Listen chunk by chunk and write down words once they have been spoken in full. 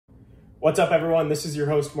What's up, everyone? This is your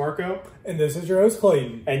host, Marco. And this is your host,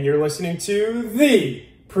 Clayton. And you're listening to the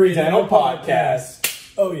PreDental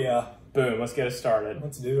Podcast. Oh, yeah. Boom, let's get it started.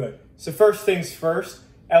 Let's do it. So first things first,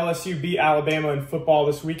 LSU beat Alabama in football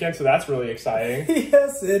this weekend, so that's really exciting.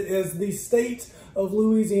 Yes, it is. The state of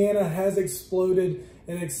Louisiana has exploded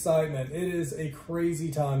in excitement. It is a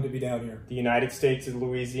crazy time to be down here. The United States of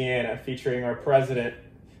Louisiana, featuring our president,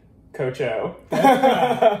 Coach O.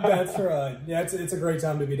 That's right. Yeah, it's a great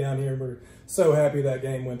time to be down here. We're so happy that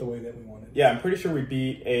game went the way that we wanted. Yeah, I'm pretty sure we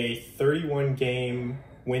beat a 31-game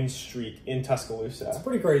win streak in Tuscaloosa. It's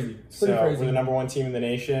pretty crazy. It's pretty crazy. We're the #1 team in the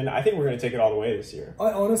nation. I think we're going to take it all the way this year.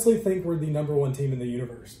 I honestly think we're the #1 team in the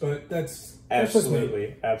universe, but that's absolutely,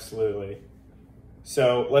 just me. Absolutely.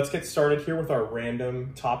 So let's get started here with our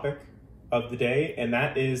random topic of the day, and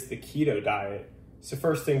that is the keto diet. So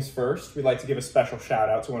first things first, we'd like to give a special shout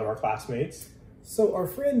out to one of our classmates. So our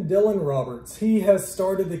friend Dylan Roberts, he has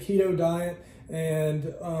started the keto diet,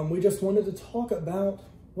 and we just wanted to talk about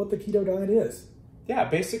what the keto diet is. Yeah,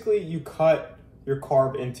 basically you cut your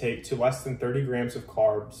carb intake to less than 30 grams of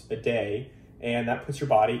carbs a day, and that puts your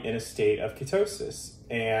body in a state of ketosis.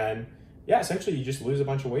 And yeah, essentially you just lose a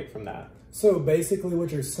bunch of weight from that. So basically what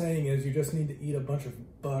you're saying is you just need to eat a bunch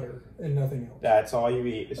of butter and nothing else. That's all you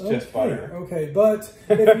eat. It's just butter. Okay, but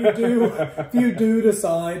if you do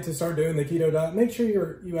decide to start doing the keto diet, make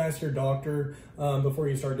sure you ask your doctor before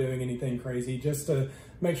you start doing anything crazy, just to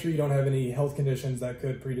make sure you don't have any health conditions that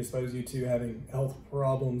could predispose you to having health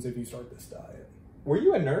problems if you start this diet. Were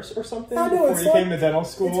you a nurse or something before you came to dental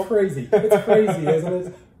school? It's crazy. It's crazy, isn't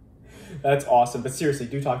it? That's awesome. But seriously,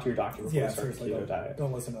 do talk to your doctor before you start the keto diet.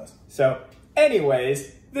 Don't listen to us. So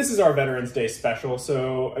anyways, this is our Veterans Day special.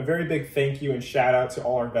 So a very big thank you and shout out to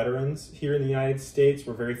all our veterans here in the United States.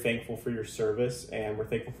 We're very thankful for your service, and we're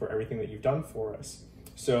thankful for everything that you've done for us.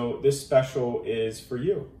 So this special is for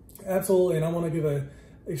you. Absolutely. And I want to give an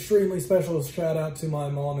extremely special shout out to my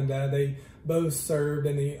mom and dad. They both served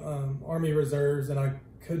in the Army Reserves, and I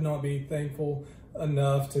could not be thankful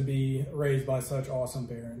enough to be raised by such awesome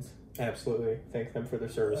parents. Absolutely. Thank them for their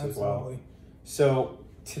service as well. Absolutely. So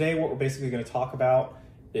today what we're basically going to talk about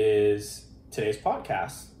is today's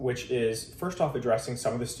podcast, which is first off addressing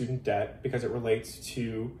some of the student debt because it relates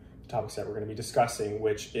to the topics that we're going to be discussing,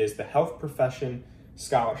 which is the Health Profession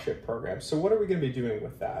Scholarship Program. So what are we going to be doing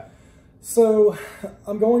with that? So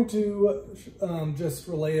I'm going to just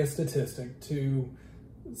relay a statistic to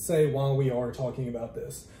say why we are talking about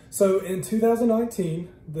this. So in 2019,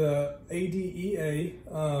 the ADEA,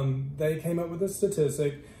 they came up with a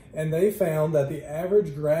statistic, and they found that the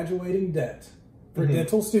average graduating debt for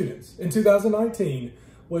dental students in 2019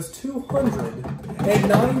 was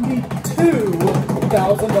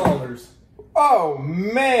 $292,000. Oh,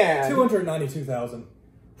 man. $292,000.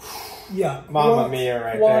 Yeah. Mamma mia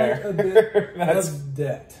right there. A bit of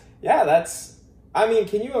debt. Yeah, I mean,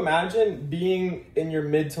 can you imagine being in your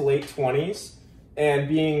mid to late 20s and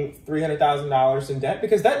being $300,000 in debt?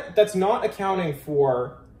 Because that's not accounting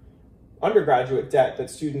for undergraduate debt that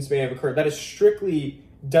students may have incurred. That is strictly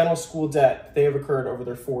dental school debt they have incurred over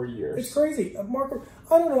their 4 years. It's crazy. Marco,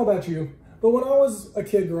 I don't know about you, but when I was a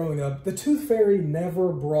kid growing up, the Tooth Fairy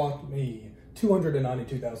never brought me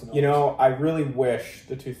 $292,000. You know, I really wish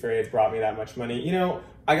the Tooth Fairy had brought me that much money. You know,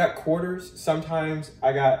 I got quarters. Sometimes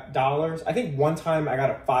I got dollars. I think one time I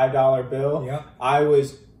got a $5 bill. Yeah. I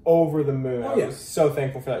was over the moon. Oh, I was so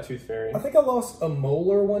thankful for that Tooth Fairy. I think I lost a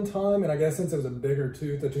molar one time, and I guess since it was a bigger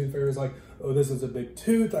tooth, the Tooth Fairy was like, oh, this is a big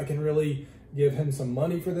tooth. I can really give him some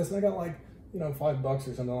money for this. And I got like, $5 or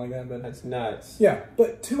something like that. But that's nuts. Yeah,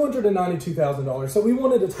 but $292,000. So we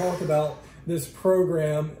wanted to talk about this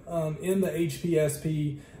program in the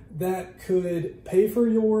HPSP that could pay for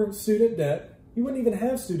your student debt. You wouldn't even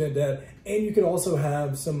have student debt, and you could also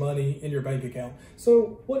have some money in your bank account.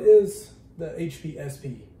 So what is the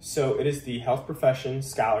HPSP? So it is the Health Profession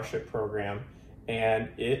Scholarship Program, and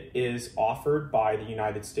it is offered by the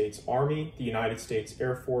United States Army, the United States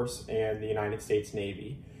Air Force, and the United States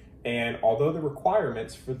Navy. And although the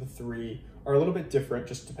requirements for the three are a little bit different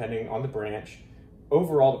just depending on the branch,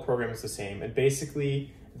 overall the program is the same. And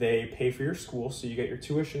basically they pay for your school, so you get your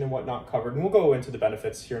tuition and whatnot covered. And we'll go into the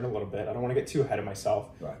benefits here in a little bit. I don't want to get too ahead of myself.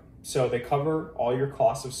 Right. So they cover all your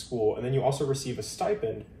costs of school, and then you also receive a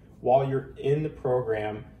stipend while you're in the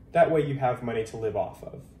program. That way you have money to live off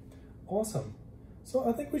of. Awesome. So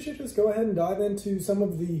I think we should just go ahead and dive into some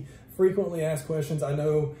of the frequently asked questions I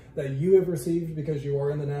know that you have received because you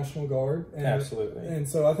are in the National Guard. Absolutely. And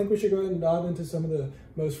so I think we should go ahead and dive into some of the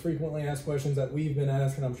most frequently asked questions that we've been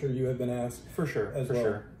asked, and I'm sure you have been asked. For sure, as for well.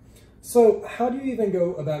 sure. So how do you even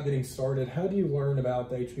go about getting started? How do you learn about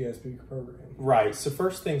the HPSP program? Right. So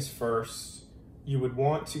first things first, you would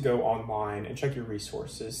want to go online and check your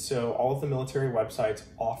resources. So all of the military websites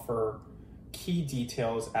offer key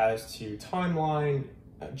details as to timeline,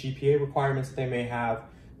 GPA requirements that they may have,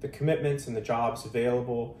 the commitments and the jobs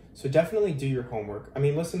available. So definitely do your homework. I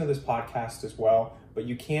mean, listen to this podcast as well, but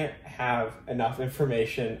you can't have enough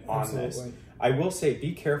information on Absolutely. this. I will say,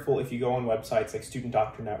 be careful if you go on websites like Student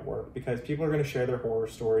Doctor Network, because people are going to share their horror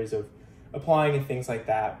stories of applying and things like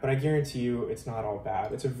that. But I guarantee you it's not all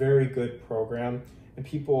bad. It's a very good program, and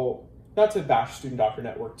people, not to bash Student Doctor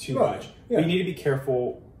Network too much, Yeah. but you need to be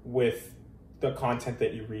careful with the content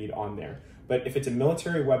that you read on there. But if it's a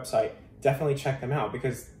military website, definitely check them out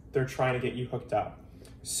because they're trying to get you hooked up.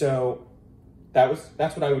 So that's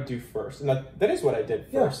what I would do first. And that is what I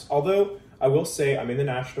did first. Yeah. Although I will say I'm in the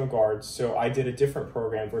National Guard, so I did a different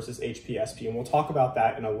program versus HPSP, and we'll talk about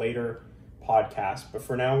that in a later podcast. But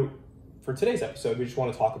for now, for today's episode, we just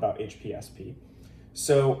want to talk about HPSP.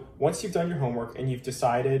 So once you've done your homework and you've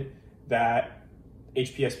decided that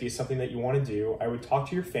HPSP is something that you want to do, I would talk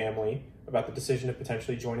to your family about the decision of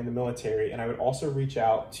potentially joining the military, and I would also reach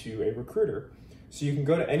out to a recruiter. So you can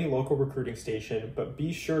go to any local recruiting station, but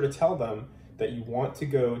be sure to tell them that you want to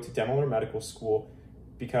go to dental or medical school,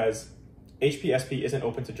 because HPSP isn't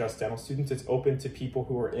open to just dental students, it's open to people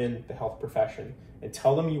who are in the health profession. And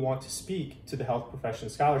tell them you want to speak to the Health Profession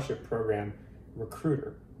Scholarship Program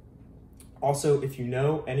recruiter. Also, if you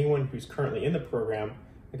know anyone who's currently in the program,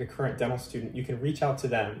 like a current dental student, you can reach out to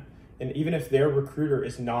them. And even if their recruiter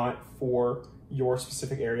is not for your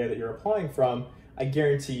specific area that you're applying from, I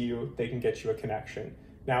guarantee you they can get you a connection.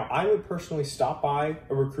 Now, I would personally stop by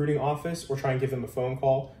a recruiting office or try and give them a phone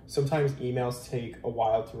call. Sometimes emails take a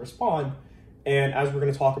while to respond. And as we're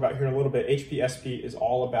going to talk about here in a little bit, HPSP is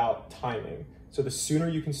all about timing. So the sooner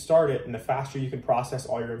you can start it and the faster you can process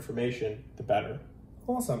all your information, the better.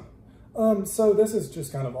 Awesome. So this is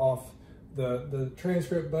just kind of off the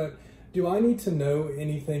transcript, but do I need to know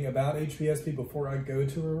anything about HPSP before I go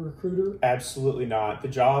to a recruiter? Absolutely not. The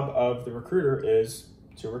job of the recruiter is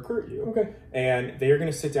to recruit you. Okay. And they are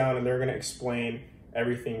going to sit down and they're going to explain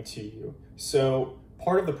everything to you. So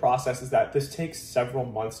part of the process is that this takes several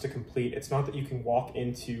months to complete. It's not that you can walk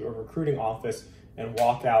into a recruiting office and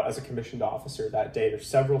walk out as a commissioned officer that day. There's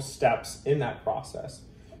several steps in that process.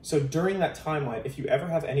 So during that timeline, if you ever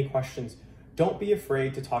have any questions, don't be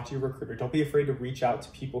afraid to talk to your recruiter. Don't be afraid to reach out to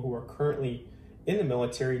people who are currently in the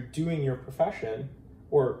military doing your profession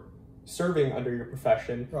or serving under your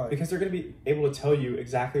profession, right, because they're going to be able to tell you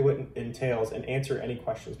exactly what it entails and answer any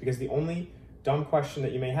questions, because the only dumb question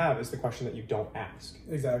that you may have is the question that you don't ask.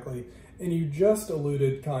 Exactly. And you just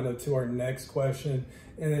alluded kind of to our next question,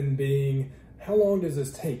 and then being, how long does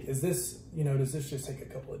this take? Is this, does this just take a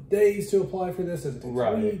couple of days to apply for this? Does it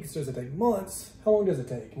take weeks? Does it take months? How long does it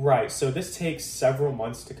take? Right. So this takes several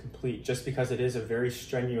months to complete, just because it is a very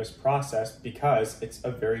strenuous process, because it's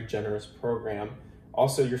a very generous program.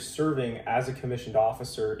 Also, you're serving as a commissioned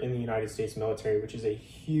officer in the United States military, which is a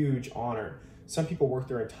huge honor. Some people work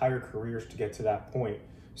their entire careers to get to that point.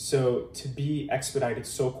 So to be expedited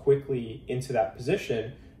so quickly into that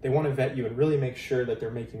position, they want to vet you and really make sure that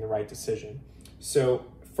they're making the right decision. So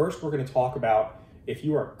first, we're going to talk about if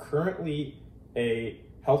you are currently a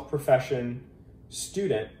health profession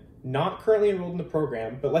student, not currently enrolled in the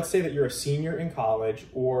program, but let's say that you're a senior in college,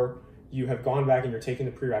 or you have gone back and you're taking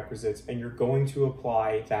the prerequisites and you're going to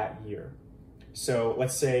apply that year. So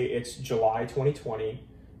let's say it's July 2020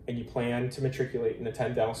 and you plan to matriculate and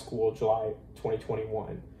attend dental school July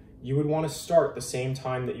 2021. You would want to start the same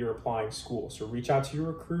time that you're applying school. So reach out to your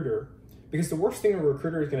recruiter, because the worst thing a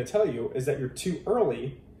recruiter is going to tell you is that you're too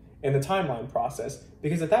early in the timeline process,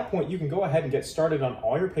 because at that point you can go ahead and get started on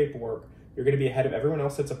all your paperwork. You're going to be ahead of everyone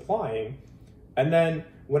else that's applying. And then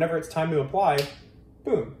whenever it's time to apply,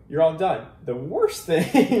 boom, you're all done. The worst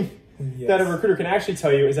thing that a recruiter can actually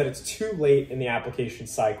tell you is that it's too late in the application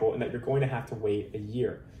cycle and that you're going to have to wait a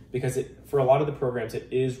year, because for a lot of the programs, it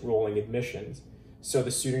is rolling admissions. So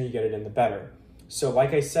the sooner you get it in, the better. So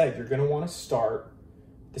like I said, you're going to want to start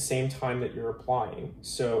the same time that you're applying.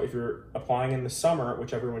 So if you're applying in the summer,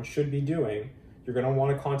 which everyone should be doing, you're going to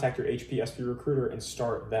want to contact your HPSP recruiter and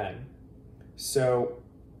start then. So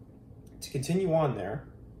to continue on there,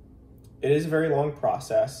 it is a very long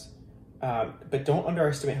process, but don't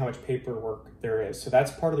underestimate how much paperwork there is. So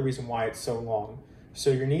that's part of the reason why it's so long.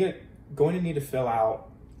 So you're going to need to fill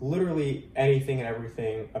out literally anything and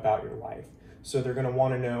everything about your life. So they're going to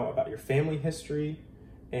want to know about your family history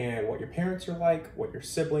and what your parents are like, what your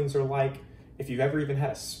siblings are like, if you've ever even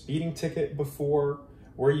had a speeding ticket before,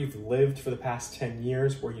 where you've lived for the past 10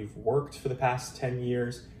 years, where you've worked for the past 10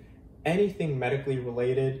 years, anything medically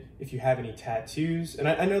related, if you have any tattoos. And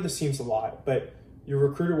I know this seems a lot, but your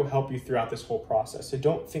recruiter will help you throughout this whole process. So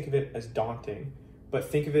don't think of it as daunting, but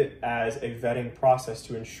think of it as a vetting process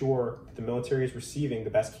to ensure that the military is receiving the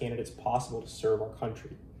best candidates possible to serve our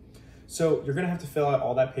country. So you're gonna have to fill out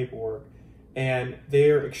all that paperwork, and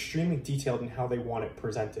they are extremely detailed in how they want it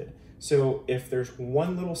presented. So if there's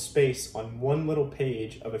one little space on one little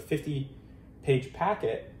page of a 50-page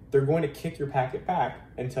packet, they're going to kick your packet back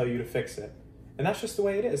and tell you to fix it. And that's just the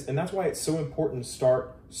way it is. And that's why it's so important to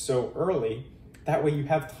start so early. That way you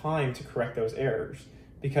have time to correct those errors.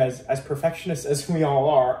 Because as perfectionists as we all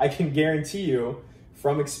are, I can guarantee you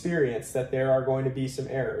from experience that there are going to be some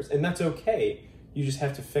errors. And that's okay. You just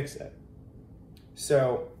have to fix it.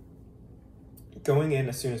 So going in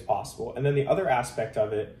as soon as possible. And then the other aspect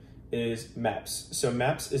of it is MEPS. So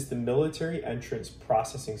MEPS is the Military Entrance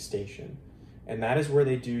Processing Station. And that is where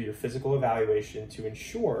they do your physical evaluation to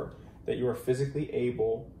ensure that you are physically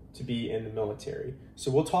able to be in the military. So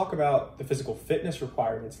we'll talk about the physical fitness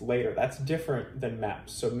requirements later. That's different than MEPS.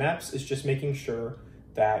 So MEPS is just making sure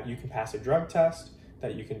that you can pass a drug test,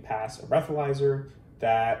 that you can pass a breathalyzer,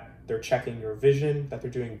 that they're checking your vision, that they're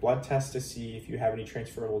doing blood tests to see if you have any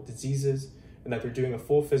transferable diseases, and that they're doing a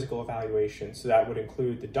full physical evaluation. So that would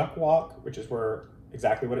include the duck walk, which is where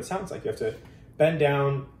exactly what it sounds like. You have to bend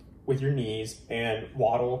down with your knees and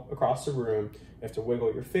waddle across the room. You have to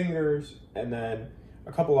wiggle your fingers, and then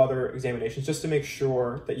a couple other examinations just to make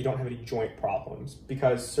sure that you don't have any joint problems,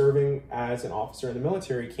 because serving as an officer in the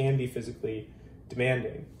military can be physically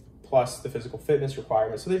demanding, plus the physical fitness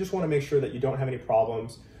requirements. So they just want to make sure that you don't have any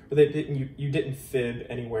problems, or that you didn't fib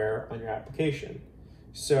anywhere on your application.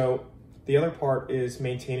 So the other part is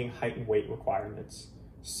maintaining height and weight requirements.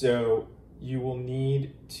 So you will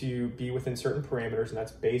need to be within certain parameters, and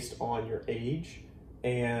that's based on your age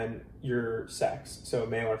and your sex, so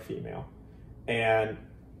male or female. And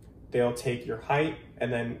they'll take your height,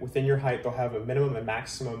 and then within your height, they'll have a minimum and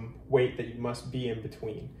maximum weight that you must be in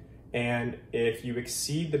between. And if you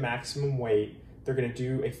exceed the maximum weight, they're gonna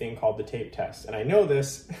do a thing called the tape test. And I know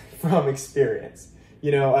this from experience.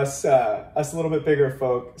 You know, us a little bit bigger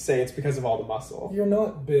folk say it's because of all the muscle. You're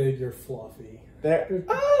not big, you're fluffy.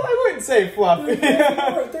 I wouldn't say fluffy.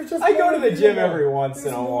 I go to the gym every once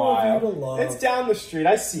in a while. It's down the street.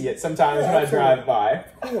 I see it sometimes when I drive by.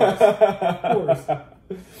 Of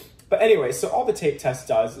course. But anyway, so all the tape test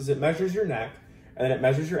does is it measures your neck, and then it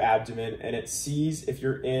measures your abdomen, and it sees if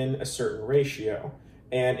you're in a certain ratio.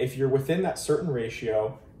 And if you're within that certain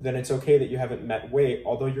ratio, then it's okay that you haven't met weight,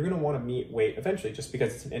 although you're going to want to meet weight eventually, just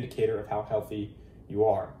because it's an indicator of how healthy you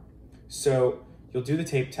are. So you'll do the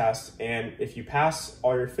tape test, and if you pass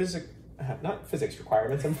all your not physics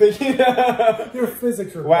requirements, I'm thinking. Your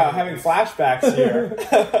physics requirements. Wow, having flashbacks here.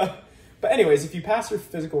 But anyways, if you pass your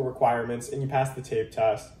physical requirements and you pass the tape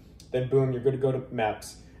test, then boom, you're good to go to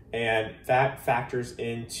MEPS, and that factors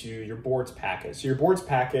into your boards packet. So your boards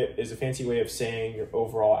packet is a fancy way of saying your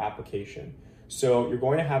overall application. So you're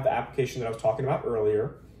going to have the application that I was talking about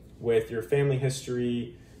earlier with your family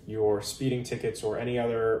history, your speeding tickets, or any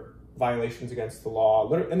other violations against the law,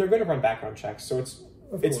 and they're going to run background checks. So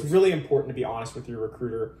it's really important to be honest with your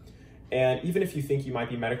recruiter. And even if you think you might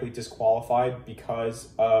be medically disqualified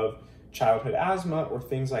because of childhood asthma or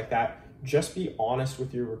things like that, just be honest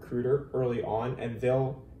with your recruiter early on, and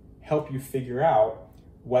they'll help you figure out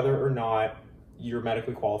whether or not you're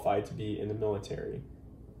medically qualified to be in the military.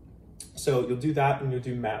 So you'll do that, and you'll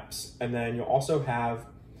do MEPS, and then you'll also have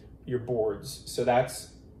your boards. So that's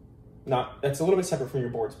a little bit separate from your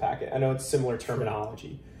boards packet. I know it's similar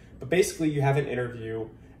terminology, but basically you have an interview,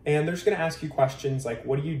 and they're just going to ask you questions like,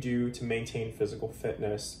 what do you do to maintain physical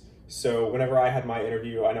fitness? So whenever I had my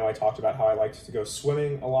interview, I know I talked about how I liked to go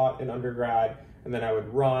swimming a lot in undergrad, and then I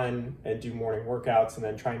would run and do morning workouts and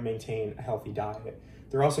then try and maintain a healthy diet.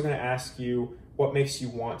 They're also going to ask you what makes you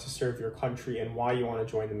want to serve your country and why you want to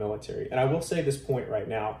join the military. And I will say this point right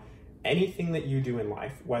now, anything that you do in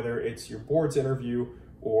life, whether it's your boards interview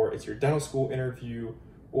or it's your dental school interview,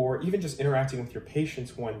 or even just interacting with your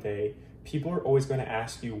patients one day, people are always going to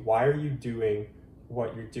ask you, why are you doing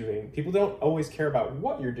what you're doing? People don't always care about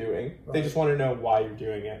what you're doing. Right. They just want to know why you're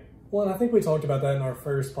doing it. Well, and I think we talked about that in our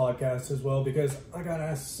first podcast as well, because I got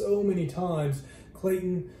asked so many times,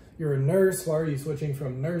 Clayton, you're a nurse, why are you switching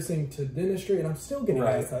from nursing to dentistry? And I'm still getting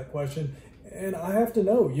asked that question. And I have to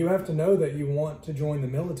know, you have to know that you want to join the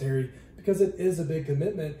military, because it is a big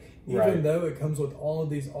commitment, even though it comes with all of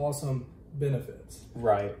these awesome benefits.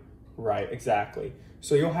 Right, exactly.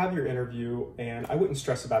 So you'll have your interview, and I wouldn't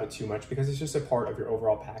stress about it too much because it's just a part of your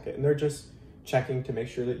overall packet, and they're just checking to make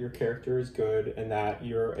sure that your character is good and that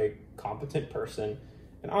you're a competent person.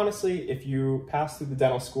 And honestly, if you pass through the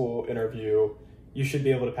dental school interview, you should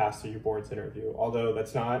be able to pass through your board's interview. Although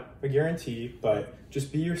that's not a guarantee, but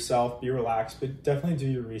just be yourself, be relaxed, but definitely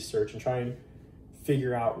do your research and try and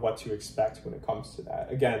figure out what to expect when it comes to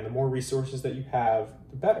that. Again, the more resources that you have,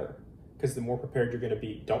 the better, because the more prepared you're going to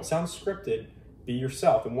be. Don't sound scripted, be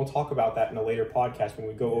yourself. And we'll talk about that in a later podcast when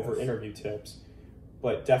we go over interview tips,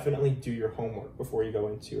 but definitely do your homework before you go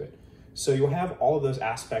into it. So you'll have all of those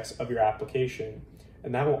aspects of your application,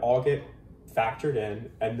 and that will all get factored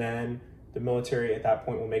in, and then the military at that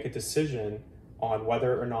point will make a decision on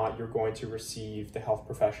whether or not you're going to receive the Health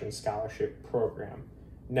Professions Scholarship Program.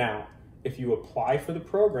 Now, if you apply for the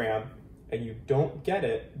program and you don't get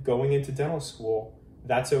it going into dental school,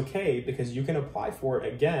 that's okay, because you can apply for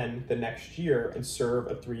it again the next year and serve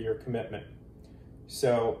a 3-year commitment.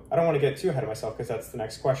 So I don't want to get too ahead of myself because that's the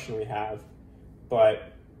next question we have,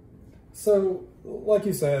 but... So, like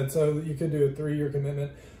you said, so you could do a 3-year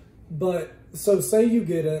commitment, but so say you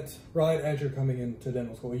get it right as you're coming into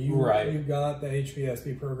dental school. You've got the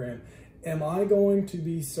HPSP program. Am I going to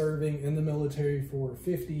be serving in the military for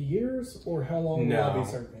 50 years, or how long will I be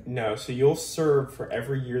serving? No, so you'll serve for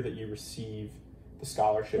every year that you receive the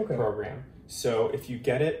scholarship program. So if you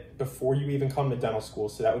get it before you even come to dental school,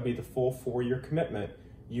 so that would be the full 4-year commitment,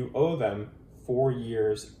 you owe them 4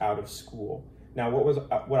 years out of school. Now,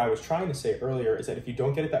 what I was trying to say earlier is that if you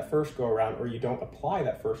don't get it that first go around, or you don't apply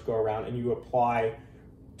that first go around, and you apply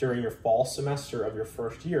during your fall semester of your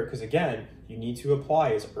first year, because again, you need to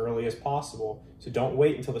apply as early as possible. So don't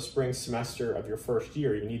wait until the spring semester of your first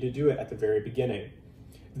year. You need to do it at the very beginning.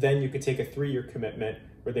 Then you could take a 3-year commitment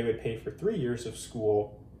where they would pay for 3 years of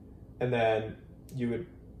school, and then you would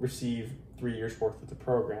receive 3 years worth of the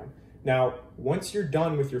program. Now, once you're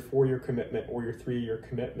done with your 4-year commitment or your 3-year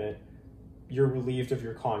commitment, you're relieved of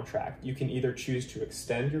your contract. You can either choose to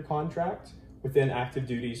extend your contract within active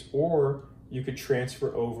duties, or you could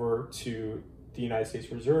transfer over to the United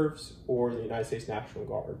States Reserves or the United States National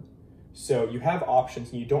Guard. So you have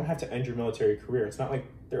options, and you don't have to end your military career. It's not like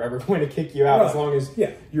they're ever going to kick you out as long as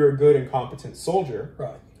you're a good and competent soldier.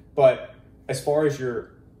 Right. But as far as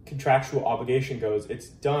your contractual obligation goes, it's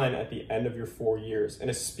done at the end of your 4 years.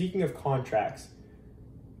 And speaking of contracts,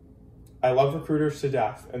 I love recruiters to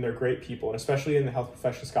death, and they're great people, and especially in the Health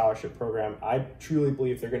Professions Scholarship Program, I truly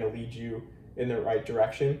believe they're going to lead you in the right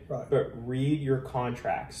direction. Right. But read your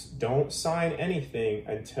contracts. Don't sign anything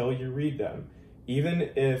until you read them.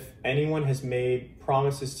 Even if anyone has made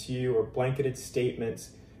promises to you or blanketed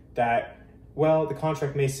statements that, well, the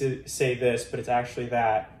contract may say this, but it's actually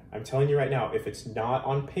that, I'm telling you right now, if it's not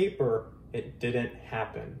on paper, it didn't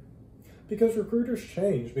happen. Because recruiters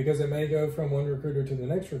change, because it may go from one recruiter to the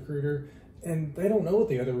next recruiter, and they don't know what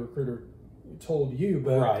the other recruiter told you,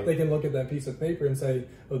 but they can look at that piece of paper and say,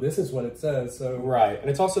 oh, this is what it says. So and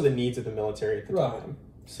it's also the needs of the military at the time.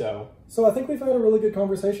 So I think we've had a really good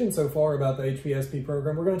conversation so far about the HPSP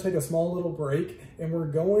program. We're going to take a small little break, and we're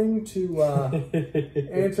going to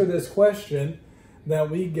answer this question that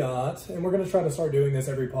we got, and we're going to try to start doing this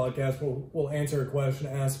every podcast. We'll answer a question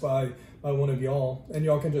asked by one of y'all, and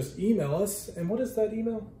y'all can just email us. And what is that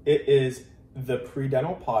email? It is the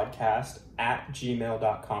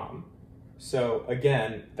PreDentalPodcast@gmail.com. So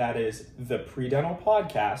again, that is the PreDental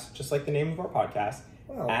Podcast, just like the name of our podcast,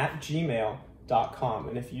 at gmail.com.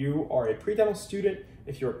 And if you are a pre-dental student,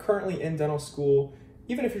 if you're currently in dental school,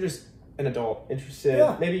 even if you're just an adult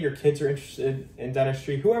interested, maybe your kids are interested in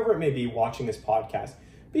dentistry, whoever it may be watching this podcast,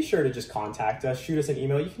 be sure to just contact us, shoot us an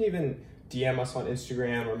email. You can even DM us on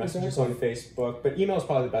Instagram or message us on Facebook, but email is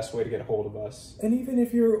probably the best way to get a hold of us. And even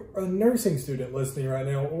if you're a nursing student listening right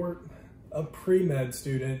now, or a pre-med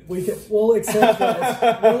student, we'll accept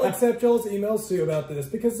y'all's emails too about this,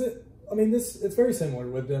 because it's very similar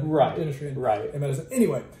with dentistry and medicine.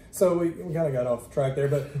 Anyway, so we kind of got off track there,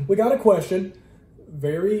 but we got a question,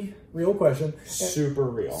 very real question. Super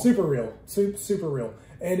real. Super real.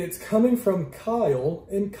 And it's coming from Kyle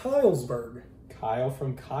in Kylesburg. Kyle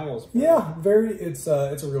from Kylesburg. Yeah, it's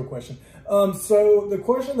a real question. So the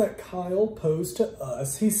question that Kyle posed to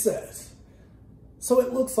us, he says, so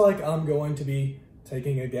it looks like I'm going to be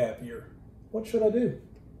taking a gap year. What should I do?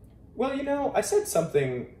 Well, I said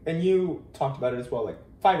something, and you talked about it as well, like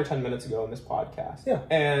 5 or 10 minutes ago in this podcast. Yeah.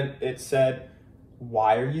 And it said,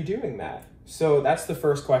 why are you doing that? So that's the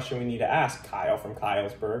first question we need to ask Kyle from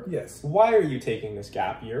Kylesburg. Yes. Why are you taking this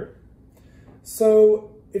gap year?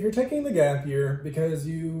 So if you're taking the gap year because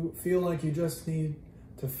you feel like you just need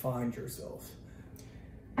to find yourself,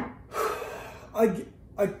 I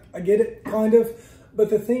get it, kind of. But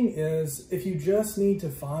the thing is, if you just need to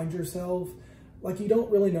find yourself, like you don't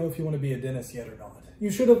really know if you want to be a dentist yet or not. You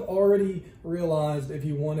should have already realized if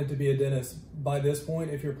you wanted to be a dentist by this point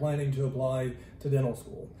if you're planning to apply to dental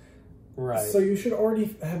school. Right. So you should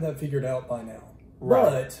already have that figured out by now. Right.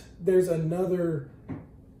 But there's another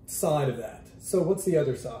side of that. So what's the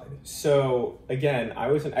other side? So again,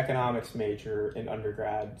 I was an economics major in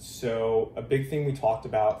undergrad. So a big thing we talked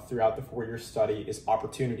about throughout the 4-year study is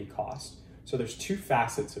opportunity cost. So there's 2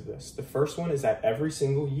 facets of this. The first one is that every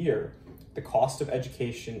single year, the cost of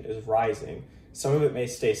education is rising. Some of it may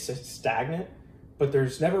stay stagnant, but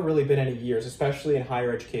there's never really been any years, especially in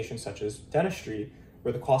higher education such as dentistry,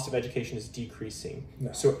 where the cost of education is decreasing.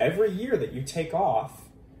 No. So every year that you take off,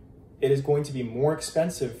 it is going to be more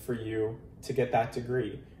expensive for you to get that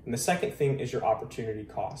degree. And the second thing is your opportunity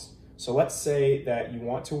cost. So let's say that you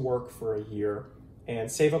want to work for a year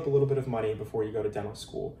and save up a little bit of money before you go to dental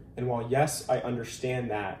school. And while yes, I understand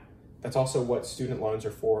that, that's also what student loans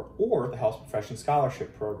are for, or the Health Profession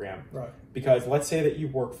Scholarship Program. Right. Because let's say that you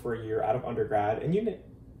work for a year out of undergrad and you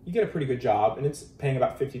get a pretty good job and it's paying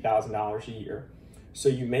about $50,000 a year. So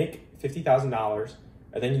you make $50,000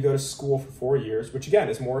 and then you go to school for 4 years, which again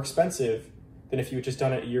is more expensive than if you had just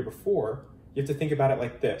done it a year before. You have to think about it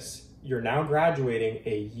like this. You're now graduating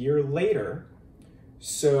a year later.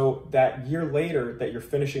 So that year later that you're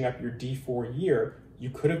finishing up your D4 year, you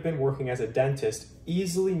could have been working as a dentist,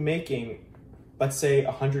 easily making, let's say,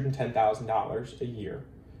 $110,000 a year.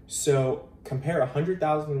 So compare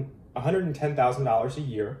 $110,000 a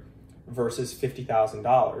year versus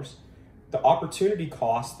 $50,000. The opportunity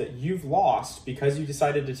cost that you've lost because you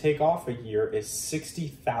decided to take off a year is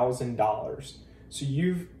 $60,000. So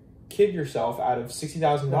you've kid yourself out of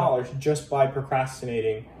 $60,000 just by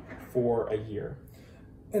procrastinating for a year.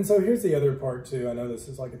 And so here's the other part too. I know this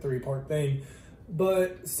is like a 3-part thing,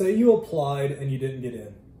 but say you applied and you didn't get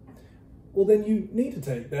in. Well, then you need to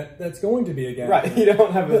take that. That's going to be a gap. Right. You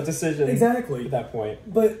don't have a decision exactly at that point.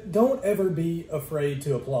 But don't ever be afraid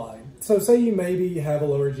to apply. So say you maybe have a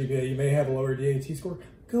lower GPA, you may have a lower DAT score.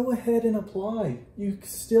 Go ahead and apply. You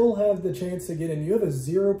still have the chance to get in. You have a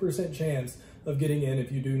 0% chance of getting in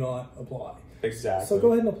if you do not apply. Exactly. So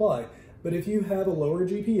go ahead and apply. But if you have a lower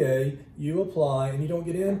GPA, you apply and you don't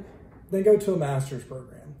get in, then go to a master's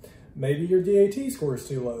program. Maybe your DAT score is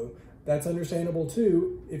too low. That's understandable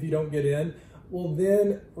too if you don't get in. Well,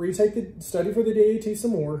 then study for the DAT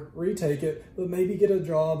some more, retake it, but maybe get a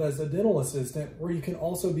job as a dental assistant where you can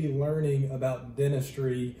also be learning about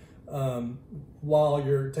dentistry while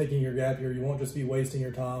you're taking your gap year. You won't just be wasting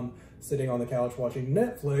your time sitting on the couch watching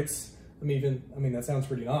Netflix. I mean, that sounds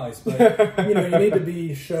pretty nice, but you need to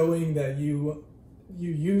be showing that you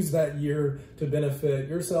use that year to benefit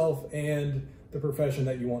yourself and the profession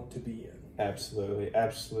that you want to be in. Absolutely,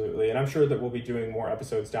 absolutely. And I'm sure that we'll be doing more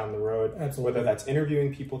episodes down the road. Absolutely. Whether that's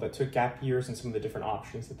interviewing people that took gap years and some of the different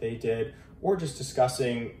options that they did, or just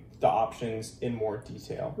discussing the options in more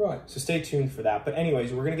detail. Right. So stay tuned for that. But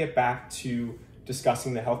anyways, we're going to get back to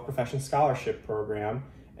discussing the Health Profession Scholarship Program.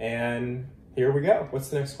 And here we go. What's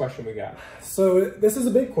the next question we got? So this is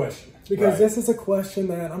a big question because Right. this is a question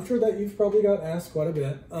that I'm sure that you've probably got asked quite a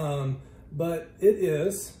bit. But it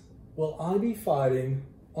is, will I be fighting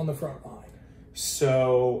on the front line?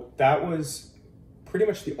 So that was pretty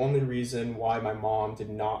much the only reason why my mom did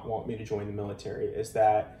not want me to join the military, is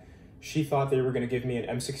that she thought they were going to give me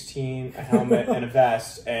an M16, a helmet, and a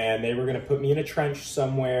vest, and they were going to put me in a trench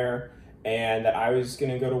somewhere, and that I was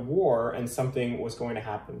going to go to war and something was going to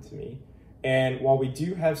happen to me. And while we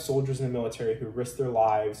do have soldiers in the military who risk their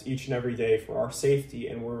lives each and every day for our safety,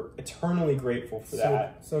 and we're eternally grateful for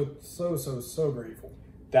that. So grateful.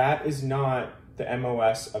 That is not the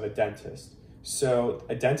MOS of a dentist. So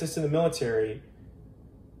a dentist in the military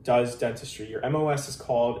does dentistry. Your MOS is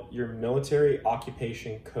called your Military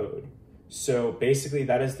Occupation Code. So basically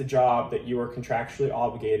that is the job that you are contractually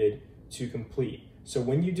obligated to complete. So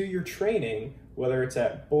when you do your training, whether it's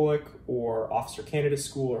at Bullock or Officer Candidate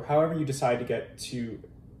School or however you decide to get to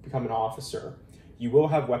become an officer, you will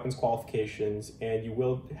have weapons qualifications and you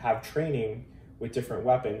will have training with different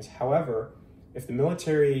weapons. However, if the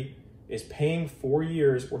military is paying 4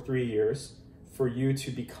 years or 3 years for you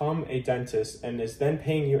to become a dentist and is then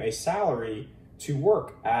paying you a salary to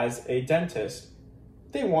work as a dentist,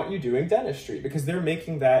 they want you doing dentistry because they're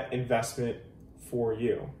making that investment for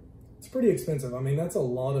you. It's pretty expensive. I mean, that's a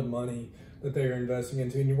lot of money that they are investing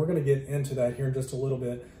into, and we're going to get into that here in just a little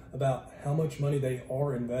bit about how much money they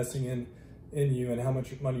are investing in you and how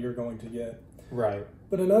much money you're going to get. Right.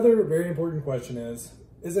 But another very important question is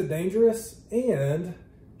it dangerous and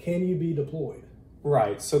can you be deployed?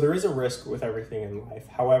 Right. So there is a risk with everything in life.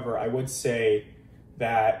 However, I would say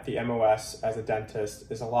that the MOS as a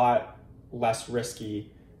dentist is a lot less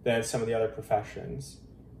risky than some of the other professions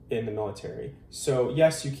in the military. So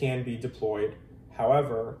yes, you can be deployed.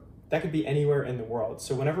 However, that could be anywhere in the world.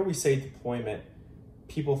 So whenever we say deployment,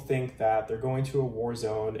 people think that they're going to a war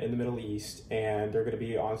zone in the Middle East and they're going to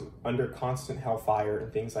be under constant hellfire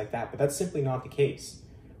and things like that. But that's simply not the case.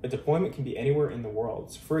 A deployment can be anywhere in the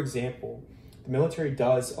world. So for example, the military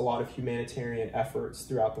does a lot of humanitarian efforts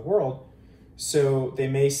throughout the world. So they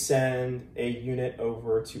may send a unit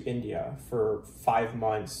over to India for 5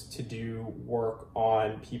 months to do work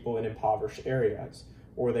on people in impoverished areas.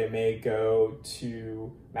 Or they may go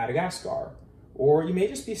to Madagascar. Or you may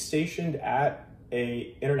just be stationed at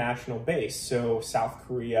a international base, so South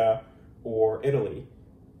Korea or Italy.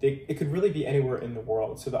 It could really be anywhere in the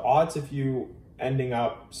world. So the odds of you ending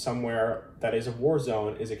up somewhere that is a war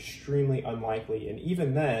zone is extremely unlikely. And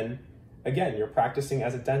even then, again, you're practicing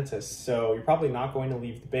as a dentist, so you're probably not going to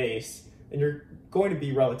leave the base and you're going to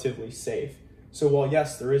be relatively safe. So while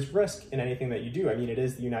yes, there is risk in anything that you do, I mean, it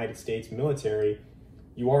is the United States military,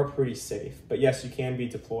 you are pretty safe. But yes, you can be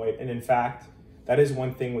deployed. And in fact, that is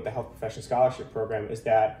one thing with the Health Profession Scholarship Program, is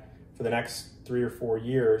that for the next 3 or 4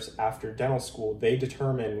 years after dental school, they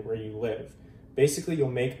determine where you live. Basically, you'll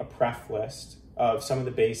make a pref list of some of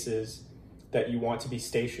the bases that you want to be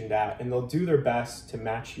stationed at, and they'll do their best to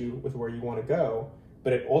match you with where you want to go,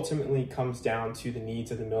 but it ultimately comes down to the needs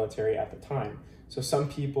of the military at the time. So some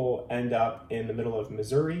people end up in the middle of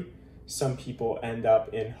Missouri, some people end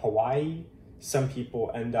up in Hawaii, some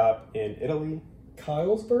people end up in Italy.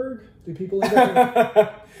 Kylesburg? Do people end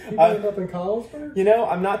up in Kylesburg? You know,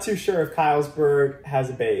 I'm not too sure if Kylesburg has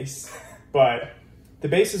a base, but the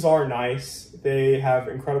bases are nice. They have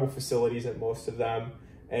incredible facilities at most of them,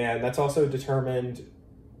 and that's also determined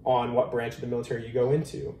on what branch of the military you go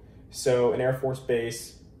into. So an Air Force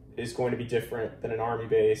base is going to be different than an Army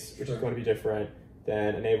base, which is going to be different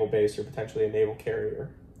than a naval base or potentially a naval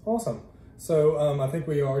carrier. Awesome. So I think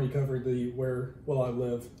we already covered the where will I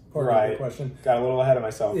live part of the question. Got a little ahead of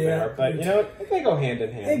myself there, but you know, they go hand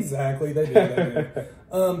in hand. Exactly, they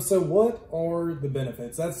do. So what are the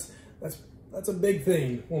benefits? That's a big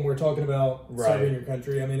thing when we're talking about serving your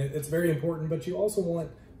country. I mean, it's very important, but you also want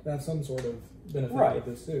to have some sort of benefit with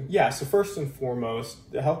this too. Yeah, so first and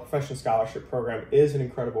foremost, the Health Profession Scholarship Program is an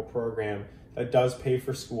incredible program that does pay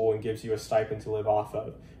for school and gives you a stipend to live off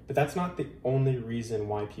of. But that's not the only reason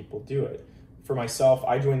why people do it. For myself,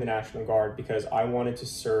 I joined the National Guard because I wanted to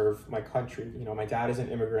serve my country. You know, my dad is an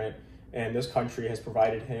immigrant, and this country has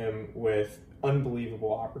provided him with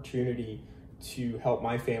unbelievable opportunity to help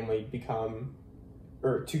my family become,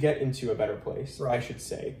 or to get into a better place, I should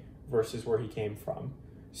say, versus where he came from.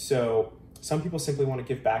 So some people simply want to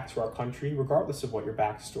give back to our country, regardless of what your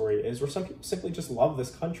backstory is, or some people simply just love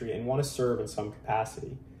this country and want to serve in some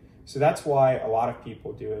capacity. So that's why a lot of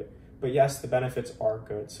people do it. But yes, the benefits are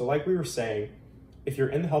good. So like we were saying, if you're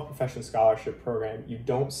in the Health Profession Scholarship Program, you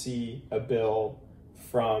don't see a bill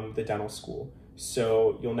from the dental school.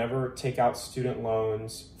 So you'll never take out student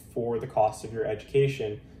loans for the cost of your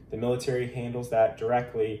education. The military handles that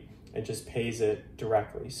directly and just pays it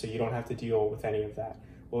directly. So you don't have to deal with any of that.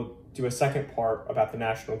 We'll do a second part about the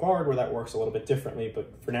National Guard where that works a little bit differently.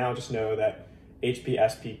 But for now, just know that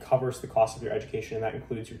HPSP covers the cost of your education, and that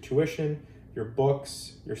includes your tuition, your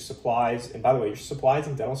books, your supplies. And by the way, your supplies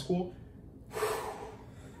in dental school,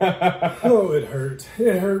 oh, it hurt.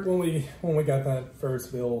 It hurt when we got that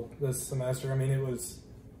first bill this semester. I mean, it was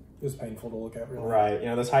painful to look at, really. Right. You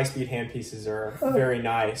know, those high-speed handpieces are very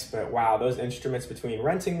nice, but wow, those instruments, between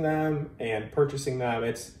renting them and purchasing them,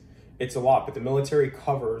 it's a lot. But the military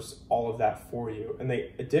covers all of that for you, and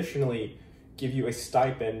they additionally give you a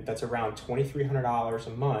stipend that's around $2,300 a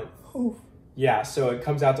month. Oof. Yeah, so it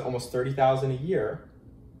comes out to almost $30,000 a year.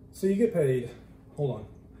 So you get paid. Hold on.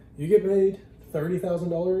 You get paid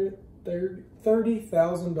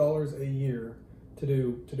 $30,000 a year to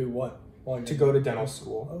do what? To go to dental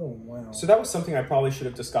school. Oh, wow. So that was something I probably should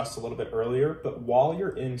have discussed a little bit earlier, but while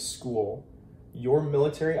you're in school, your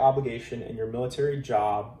military obligation and your military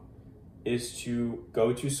job is to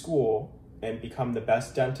go to school and become the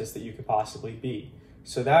best dentist that you could possibly be.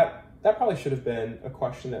 So that probably should have been a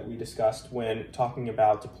question that we discussed when talking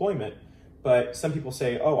about deployment. But some people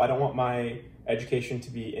say, oh, I don't want my education to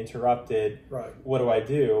be interrupted. Right. What do I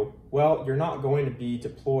do? Well, you're not going to be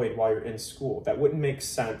deployed while you're in school. That wouldn't make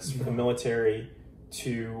sense for the military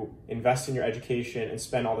to invest in your education and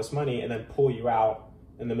spend all this money and then pull you out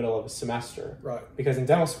in the middle of a semester. Right. Because in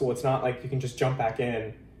dental school, it's not like you can just jump back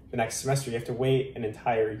in the next semester. You have to wait an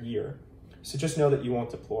entire year. So just know that you won't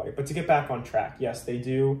deploy. But to get back on track, yes, they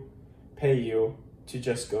do pay you to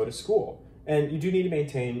just go to school. And you do need to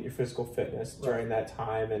maintain your physical fitness during that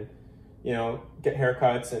time. And get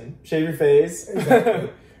haircuts and shave your face.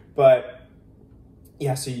 Exactly. But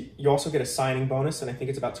yeah, so you also get a signing bonus, and I think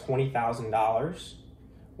it's about $20,000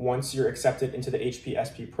 once you're accepted into the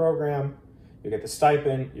HPSP program. You get the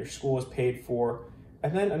stipend, your school is paid for.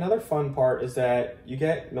 And then another fun part is that you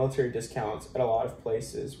get military discounts at a lot of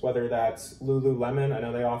places, whether that's Lululemon. I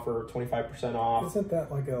know they offer 25% off. Isn't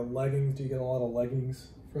that like a leggings? Do you get a lot of leggings?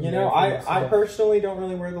 I personally don't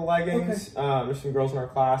really wear the leggings. Okay. There's some girls in our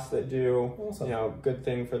class that do, Awesome. good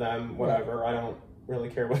thing for them, whatever. Right. I don't really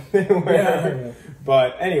care what they wear. Yeah.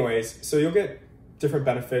 But anyways, so you'll get different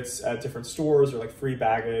benefits at different stores, or like free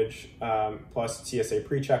baggage, plus TSA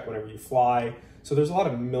pre-check whenever you fly. So there's a lot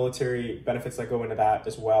of military benefits that go into that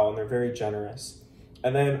as well, and they're very generous.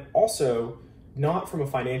 And then also, not from a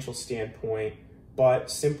financial standpoint, but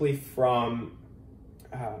simply from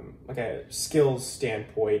like a skills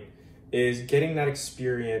standpoint, is getting that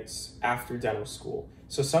experience after dental school.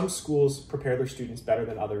 So some schools prepare their students better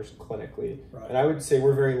than others clinically. Right. And I would say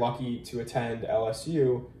we're very lucky to attend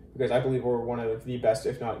LSU, because I believe we're one of the best,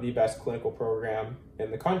 if not the best, clinical program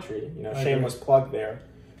in the country. Shameless plug there.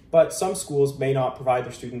 But some schools may not provide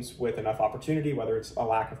their students with enough opportunity, whether it's a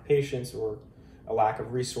lack of patience or a lack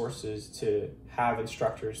of resources to have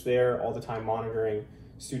instructors there all the time monitoring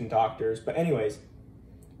student doctors. But anyways,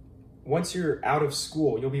 once you're out of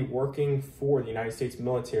school, you'll be working for the United States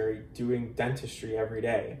military doing dentistry every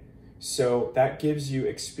day. So that gives you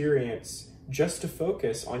experience just to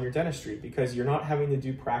focus on your dentistry, because you're not having to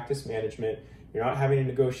do practice management. You're not having to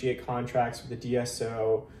negotiate contracts with the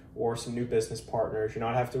DSO or some new business partners. You're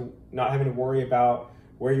not having to worry about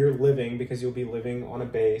where you're living, because you'll be living on a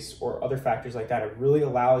base, or other factors like that. It really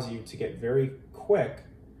allows you to get very quick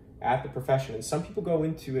at the profession. And some people go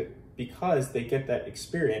into it because they get that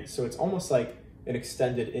experience. So it's almost like an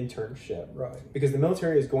extended internship. Right. Because the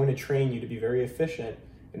military is going to train you to be very efficient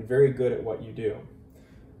and very good at what you do.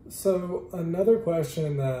 So another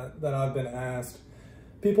question that I've been asked,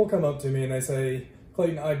 people come up to me and they say,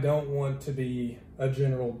 Clayton, I don't want to be a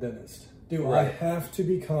general dentist. Do I have to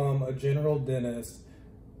become a general dentist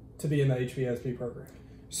to be in the HPSP program?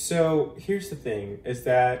 So here's the thing, is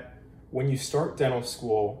that when you start dental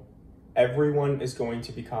school, everyone is going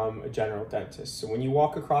to become a general dentist. So when you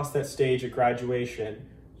walk across that stage at graduation,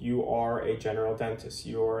 you are a general dentist.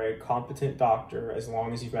 You are a competent doctor as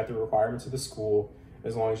long as you've met the requirements of the school,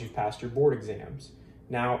 as long as you've passed your board exams.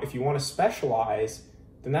 Now, if you want to specialize,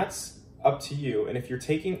 then that's up to you. And if you're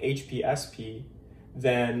taking HPSP,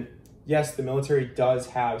 then yes, the military does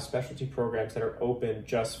have specialty programs that are open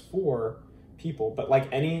just for people. But like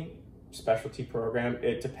any specialty program,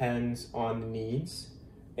 it depends on the needs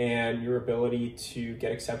and your ability to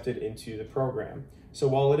get accepted into the program. So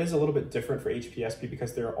while it is a little bit different for HPSP,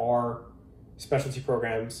 because there are specialty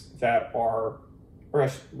programs that are, or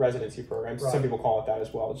residency programs, some people call it that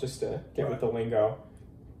as well, just to get with the lingo.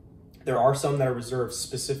 There are some that are reserved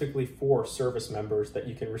specifically for service members that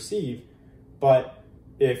you can receive. But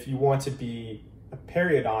if you want to be a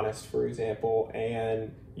periodontist, for example,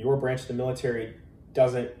 and your branch of the military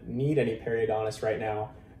doesn't need any periodontists right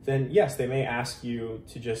now, then yes, they may ask you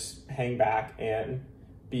to just hang back and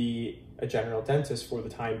be a general dentist for the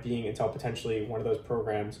time being until potentially one of those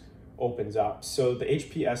programs opens up. So the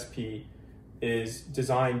HPSP is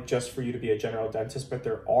designed just for you to be a general dentist, but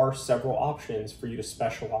there are several options for you to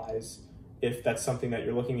specialize if that's something that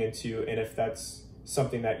you're looking into, and if that's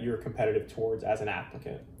something that you're competitive towards as an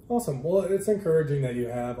applicant. Awesome. Well, it's encouraging that you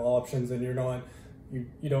have options, and you're not,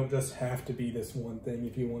 you don't just have to be this one thing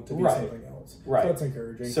if you want to be something else. Right. So that's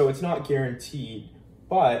encouraging. So it's not guaranteed,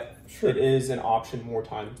 but it is an option more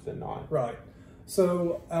times than not. Right.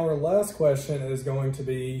 So our last question is going to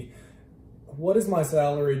be, what is my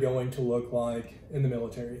salary going to look like in the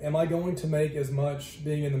military? Am I going to make as much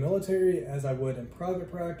being in the military as I would in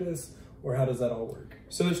private practice, or how does that all work?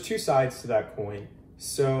 So there's two sides to that coin.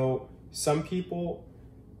 So some people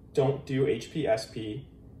don't do HPSP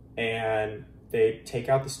and they take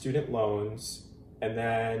out the student loans, and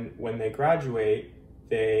then when they graduate,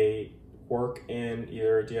 they work in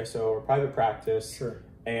either a DSO or private practice. Sure.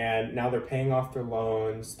 And now they're paying off their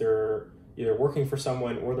loans. They're either working for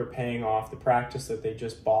someone or they're paying off the practice that they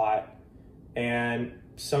just bought. And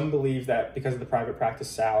some believe that because of the private practice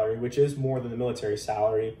salary, which is more than the military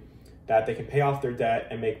salary, that they can pay off their debt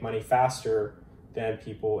and make money faster than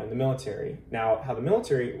people in the military. Now, how the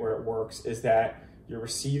military, where it works, is that you're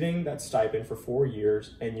receiving that stipend for 4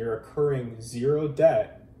 years and you're accruing zero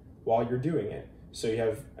debt while you're doing it. So you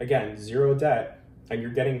have, again, zero debt, and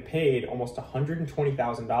you're getting paid almost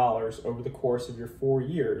 $120,000 over the course of your 4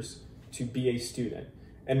 years to be a student.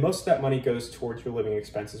 And most of that money goes towards your living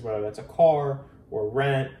expenses, whether that's a car or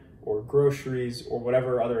rent or groceries or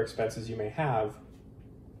whatever other expenses you may have.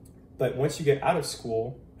 But once you get out of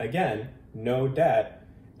school, again, no debt,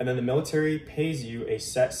 and then the military pays you a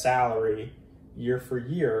set salary year for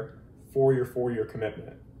year for your 4-year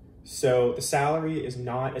commitment. So the salary is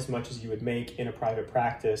not as much as you would make in a private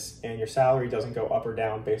practice, and your salary doesn't go up or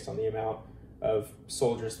down based on the amount of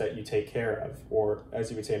soldiers that you take care of, or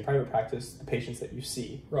as you would say in private practice, the patients that you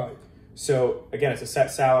see. Right. So again, it's a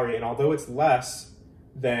set salary, and although it's less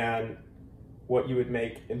than what you would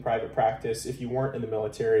make in private practice if you weren't in the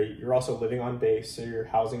military, you're also living on base, so your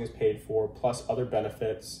housing is paid for, plus other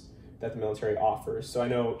benefits that the military offers. So I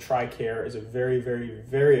know TRICARE is a very, very,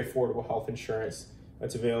 very affordable health insurance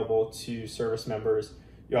that's available to service members.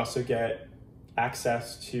 You also get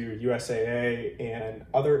access to USAA and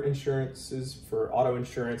other insurances for auto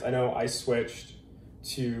insurance. I know I switched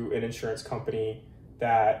to an insurance company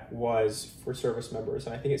that was for service members,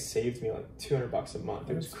 and I think it saved me like $200 a month.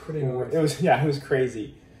 It was pretty nice. It was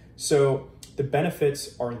crazy. So the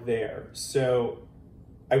benefits are there. So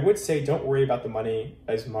I would say don't worry about the money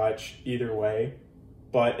as much either way,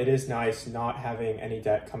 but it is nice not having any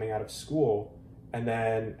debt coming out of school and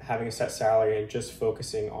then having a set salary and just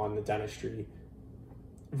focusing on the dentistry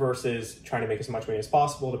versus trying to make as much money as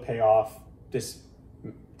possible to pay off this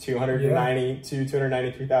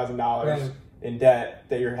 $293,000 Right. in debt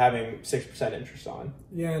that you're having 6% interest on.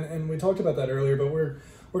 Yeah, and we talked about that earlier, but we're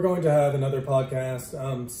going to have another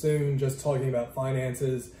podcast soon just talking about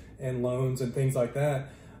finances and loans and things like that.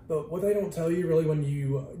 But what they don't tell you really when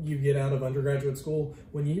you get out of undergraduate school,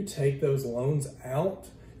 when you take those loans out,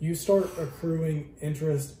 you start accruing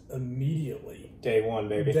interest immediately. Day one,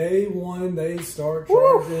 baby. Day one, they start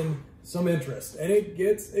charging some interest, and it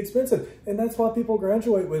gets expensive. And that's why people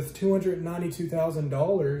graduate with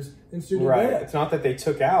 $292,000 in student debt. It's not that they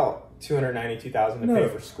took out $292,000 to pay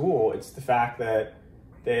for school. It's the fact that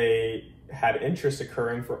they had interest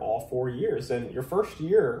occurring for all 4 years, and your first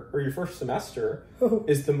year or your first semester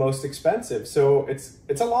is the most expensive. So it's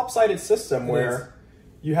a lopsided system where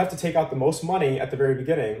you have to take out the most money at the very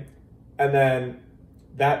beginning, and then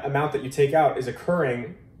that amount that you take out is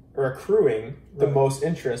accruing the most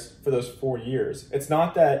interest for those 4 years. It's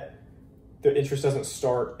not that the interest doesn't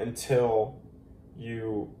start until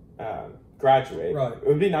you graduate. Right. It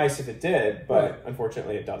would be nice if it did, but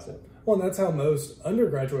unfortunately it doesn't. Well, and that's how most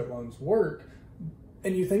undergraduate loans work.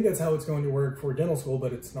 And you think that's how it's going to work for dental school,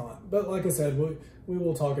 but it's not. But like I said, we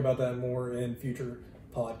will talk about that more in future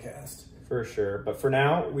podcasts. For sure. But for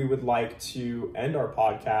now, we would like to end our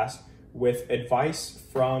podcast with advice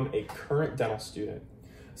from a current dental student.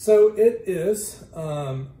 So it is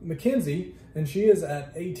Mackenzie, and she is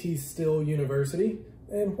at A.T. Still University.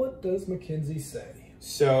 And what does Mackenzie say?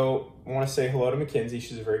 So I want to say hello to Mackenzie.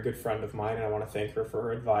 She's a very good friend of mine, and I want to thank her for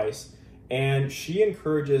her advice. And she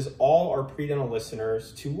encourages all our PreDental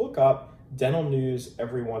listeners to look up dental news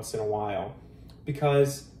every once in a while,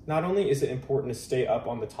 because not only is it important to stay up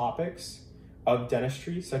on the topics of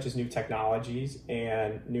dentistry, such as new technologies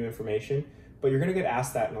and new information, but you're going to get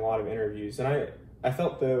asked that in a lot of interviews. And I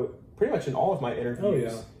felt, though, pretty much in all of my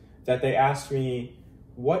interviews, that they asked me,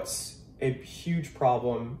 what's a huge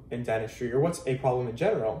problem in dentistry, or what's a problem in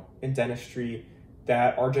general in dentistry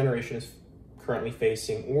that our generation is currently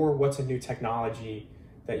facing, or what's a new technology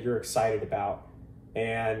that you're excited about?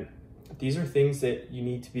 And these are things that you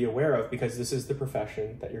need to be aware of, because this is the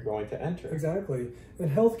profession that you're going to enter. Exactly.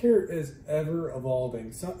 And healthcare is ever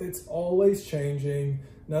evolving. So it's always changing.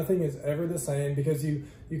 Nothing is ever the same, because you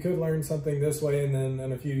could learn something this way and then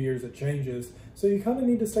in a few years it changes. So you kind of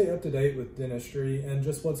need to stay up to date with dentistry and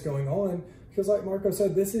just what's going on, because like Marco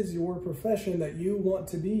said, this is your profession that you want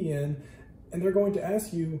to be in, and they're going to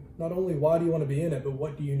ask you not only why do you want to be in it, but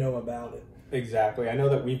what do you know about it? Exactly. I know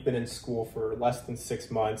that we've been in school for less than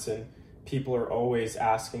 6 months, and people are always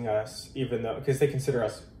asking us, even though, because they consider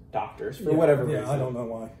us doctors for whatever reason. Yeah, I don't know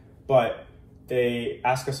why. But they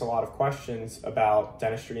ask us a lot of questions about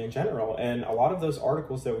dentistry in general, and a lot of those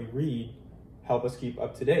articles that we read help us keep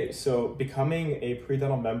up to date. So becoming a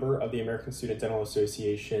PreDental member of the American Student Dental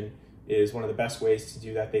Association is one of the best ways to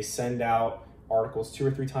do that. They send out articles 2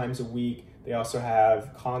 or 3 times a week. They also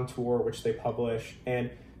have Contour, which they publish, and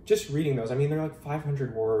just reading those, I mean, they're like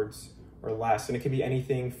 500 words or less, and it could be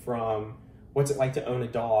anything from what's it like to own a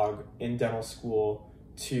dog in dental school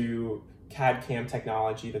to CAD/CAM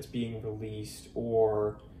technology that's being released,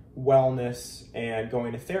 or wellness and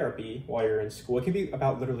going to therapy while you're in school. It can be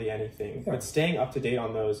about literally anything, but staying up to date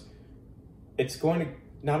on those, it's going to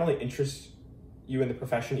not only interest you in the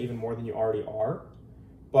profession even more than you already are,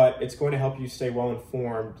 but it's going to help you stay well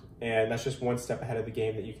informed, and that's just one step ahead of the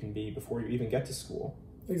game that you can be before you even get to school.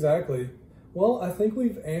 Exactly. Well, I think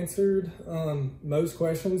we've answered most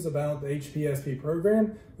questions about the HPSP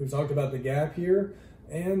program. We've talked about the gap year.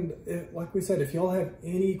 And like we said, if y'all have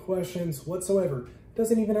any questions whatsoever, it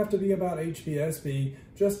doesn't even have to be about HPSP,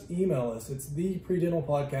 just email us. It's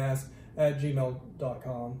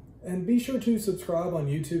thepredentalpodcast@gmail.com. And be sure to subscribe on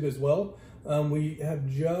YouTube as well. We have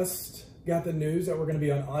just got the news that we're going to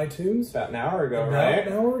be on iTunes. About an hour ago, right?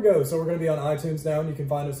 An hour ago. So we're going to be on iTunes now, and you can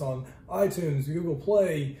find us on iTunes, Google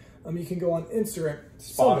Play. You can go on Instagram,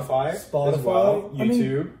 Spotify as well,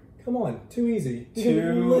 YouTube. Come on, too easy. You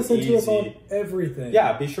can listen to us on everything.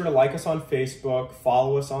 Yeah, be sure to like us on Facebook,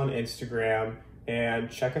 follow us on Instagram,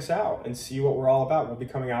 and check us out and see what we're all about. We'll be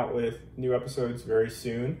coming out with new episodes very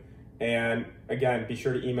soon. And again, be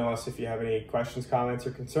sure to email us if you have any questions, comments,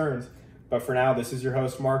 or concerns. But for now, this is your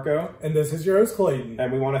host, Marco. And this is your host, Clayton.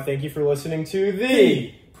 And we want to thank you for listening to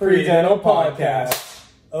the PreDental Podcast.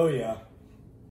 Oh, yeah.